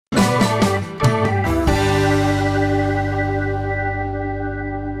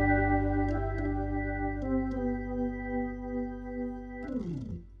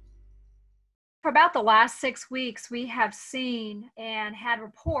about the last 6 weeks, we have seen and had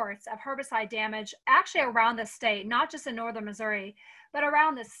reports of herbicide damage actually around the state, not just in northern Missouri, but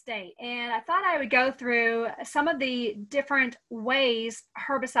around the state. And I thought I would go through some of the different ways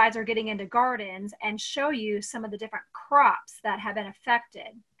herbicides are getting into gardens and show you some of the different crops that have been affected.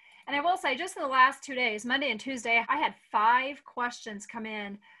 And I will say, just in the last 2 days, Monday and Tuesday, I had 5 questions come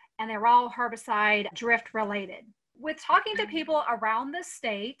in, and they were all herbicide drift related. With talking to people around the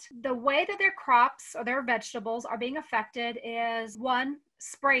state, the way that their crops or their vegetables are being affected is, one,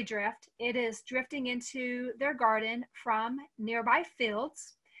 spray drift. It is drifting into their garden from nearby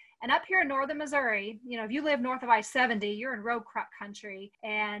fields. And up here in northern Missouri, you know, if you live north of I-70, you're in row crop country.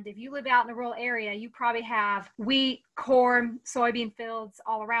 And if you live out in a rural area, you probably have wheat, corn, soybean fields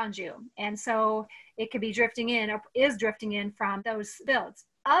all around you. And so it could be drifting in or is drifting in from those fields.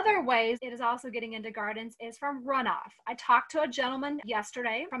 Other ways it is also getting into gardens is from runoff. I talked to a gentleman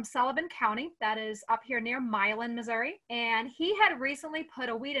yesterday from Sullivan County, that is up here near Milan, Missouri, and he had recently put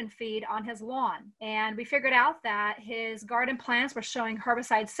a weed and feed on his lawn. And we figured out that his garden plants were showing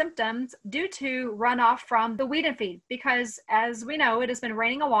herbicide symptoms due to runoff from the weed and feed, because as we know, it has been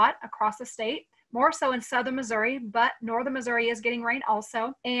raining a lot across the state. More so in southern Missouri, but northern Missouri is getting rain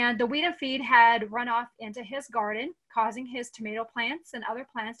also. And the weed and feed had run off into his garden, causing his tomato plants and other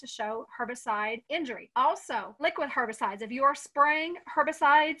plants to show herbicide injury. Also, liquid herbicides. If you are spraying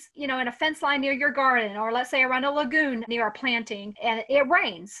herbicides, you know, in a fence line near your garden, or let's say around a lagoon near a planting, and it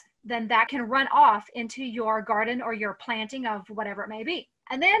rains, then that can run off into your garden or your planting of whatever it may be.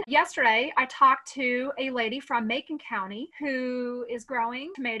 And then yesterday, I talked to a lady from Macon County who is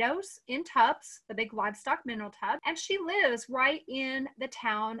growing tomatoes in tubs, the big livestock mineral tub, and she lives right in the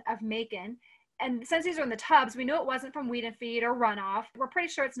town of Macon. And since these are in the tubs, we knew it wasn't from weed and feed or runoff. We're pretty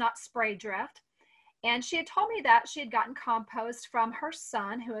sure it's not spray drift. And she had told me that she had gotten compost from her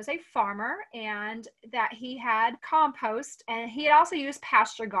son, who is a farmer, and that he had compost, and he had also used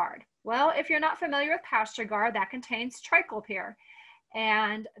Pasture Guard. Well, if you're not familiar with Pasture Guard, that contains trichopyr.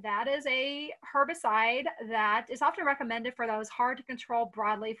 And that is a herbicide that is often recommended for those hard to control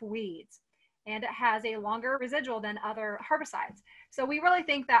broadleaf weeds. And it has a longer residual than other herbicides. So we really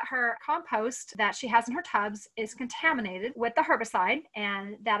think that her compost that she has in her tubs is contaminated with the herbicide,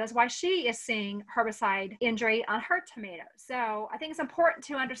 and that is why she is seeing herbicide injury on her tomatoes. So I think it's important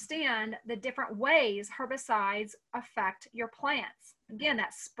to understand the different ways herbicides affect your plants. Again,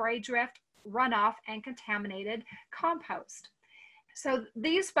 that's spray drift, runoff, and contaminated compost. So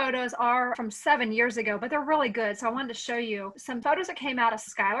these photos are from 7 years ago, but they're really good. So I wanted to show you some photos that came out of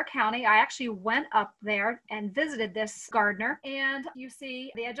Schuyler County. I actually went up there and visited this gardener, and you see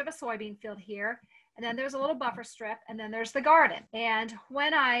the edge of a soybean field here. And then there's a little buffer strip, and then there's the garden. And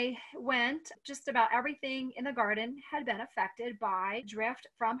when I went, just about everything in the garden had been affected by drift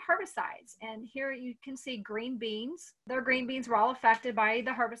from herbicides. And here you can see green beans. Their green beans were all affected by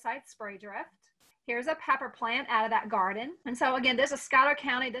the herbicide spray drift. Here's a pepper plant out of that garden. And so again, this is Schuyler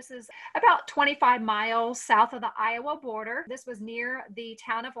County. This is about 25 miles south of the Iowa border. This was near the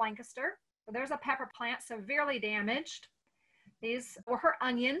town of Lancaster. So there's a pepper plant severely damaged. These were her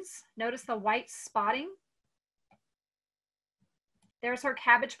onions. Notice the white spotting. There's her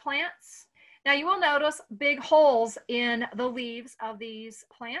cabbage plants. Now you will notice big holes in the leaves of these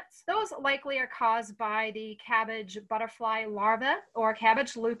plants. Those likely are caused by the cabbage butterfly larva or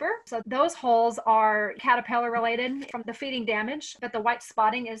cabbage looper. So those holes are caterpillar related from the feeding damage, but the white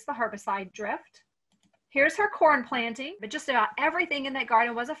spotting is the herbicide drift. Here's her corn planting, but just about everything in that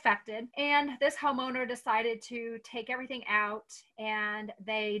garden was affected. And this homeowner decided to take everything out, and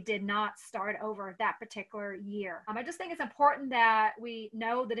they did not start over that particular year. I just think it's important that we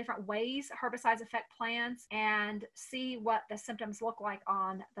know the different ways herbicides affect plants and see what the symptoms look like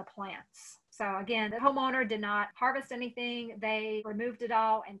on the plants. So again, the homeowner did not harvest anything. They removed it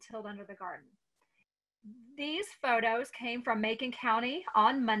all and tilled under the garden. These photos came from Macon County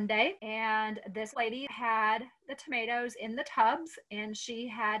on Monday, and this lady had the tomatoes in the tubs, and she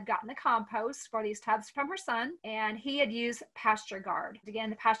had gotten the compost for these tubs from her son, and he had used Pasture Guard. Again,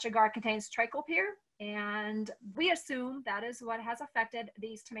 the Pasture Guard contains trichopyr, and we assume that is what has affected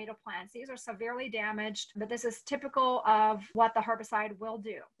these tomato plants. These are severely damaged, but this is typical of what the herbicide will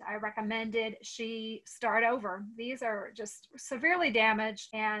do. I recommended she start over. These are just severely damaged,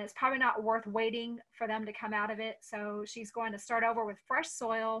 and it's probably not worth waiting for them to come out of it. So she's going to start over with fresh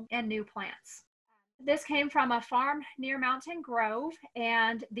soil and new plants. This came from a farm near Mountain Grove,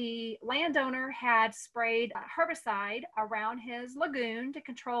 and the landowner had sprayed herbicide around his lagoon to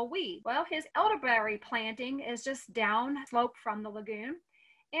control weed. Well, his elderberry planting is just down slope from the lagoon,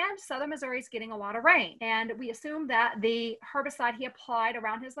 And southern Missouri is getting a lot of rain. And we assume that the herbicide he applied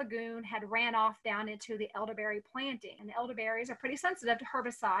around his lagoon had ran off down into the elderberry planting. And the elderberries are pretty sensitive to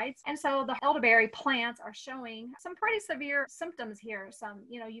herbicides. And so the elderberry plants are showing some pretty severe symptoms here. Some,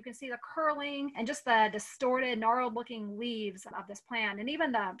 you can see the curling and just the distorted, gnarled looking leaves of this plant. And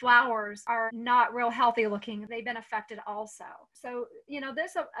even the flowers are not real healthy looking. They've been affected also. So,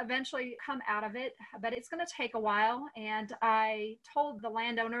 this will eventually come out of it, but it's going to take a while. And I told the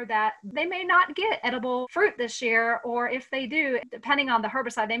landowner that they may not get edible fruit this year, or if they do, depending on the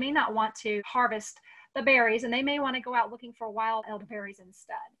herbicide, they may not want to harvest the berries and they may want to go out looking for wild elderberries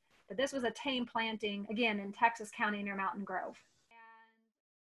instead. But this was a tame planting, again, in Texas County near Mountain Grove.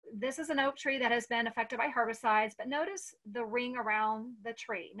 This is an oak tree that has been affected by herbicides, but notice the ring around the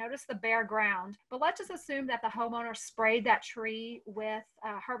tree. Notice the bare ground. But let's just assume that the homeowner sprayed that tree with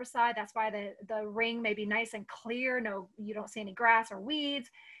herbicide. That's why the ring may be nice and clear. No, you don't see any grass or weeds.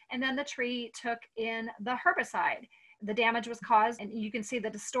 And then the tree took in the herbicide. The damage was caused, and you can see the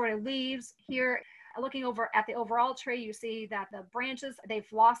distorted leaves here. Looking over at the overall tree, you see that the branches, they've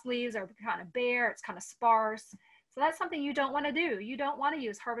lost leaves, are kind of bare. It's kind of sparse. So that's something you don't want to do. You don't want to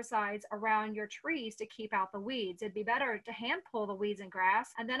use herbicides around your trees to keep out the weeds. It'd be better to hand pull the weeds and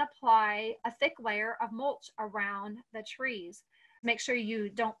grass and then apply a thick layer of mulch around the trees. Make sure you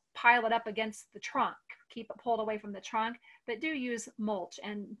don't pile it up against the trunk. Keep it pulled away from the trunk, but do use mulch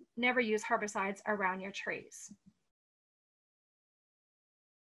and never use herbicides around your trees.